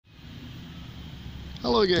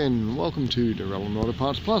Hello again, welcome to Durrell Auto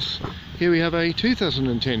Parts Plus. Here we have a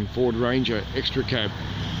 2010 Ford Ranger Extra Cab.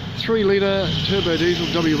 3 litre turbo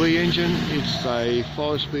diesel WE engine. It's a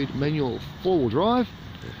 5-speed manual 4-wheel drive.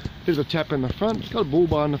 There's a tap in the front, it's got a bull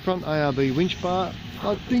bar in the front, ARB winch bar.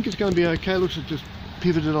 I think it's going to be okay. Looks like just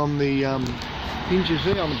pivoted on the hinges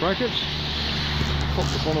there, on the brackets. Pop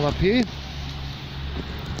the bonnet up here.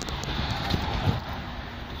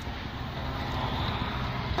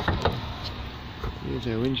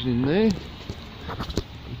 There's our engine in there.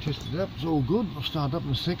 We tested it up, it's all good. I'll start up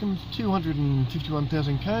in a second.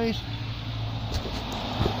 251,000 Ks.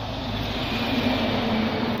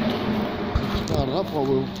 Start it up while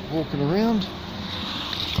we're walking around.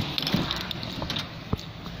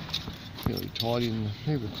 Fairly tidy in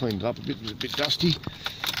here. We've cleaned it up a bit, it's a bit dusty.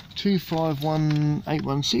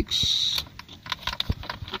 251816.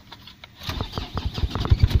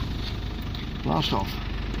 Blast off.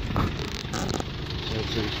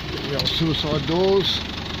 The old suicide doors.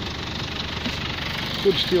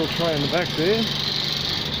 Good steel tray in the back there.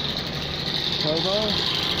 Tow bar.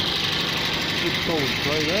 Good solid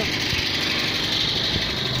tray there.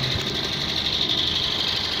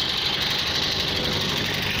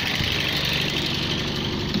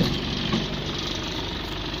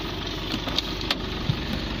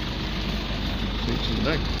 Seats in the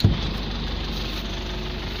back.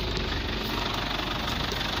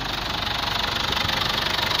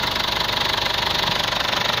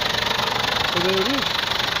 So there it is.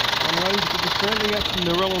 I'm Ranger for Dismantling out from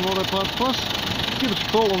Durrell Auto Parts Plus. Give us a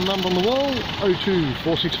call on the number on the wall, 02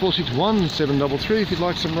 4646 1733 if you'd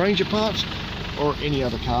like some Ranger parts or any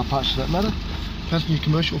other car parts for that matter. Passenger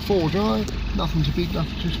commercial 4-wheel drive, nothing too big,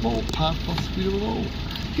 nothing too small, parts plus beautiful all.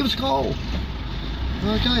 Give us a call.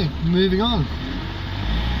 Okay, moving on.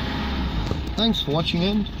 Thanks for watching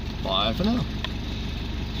and bye for now.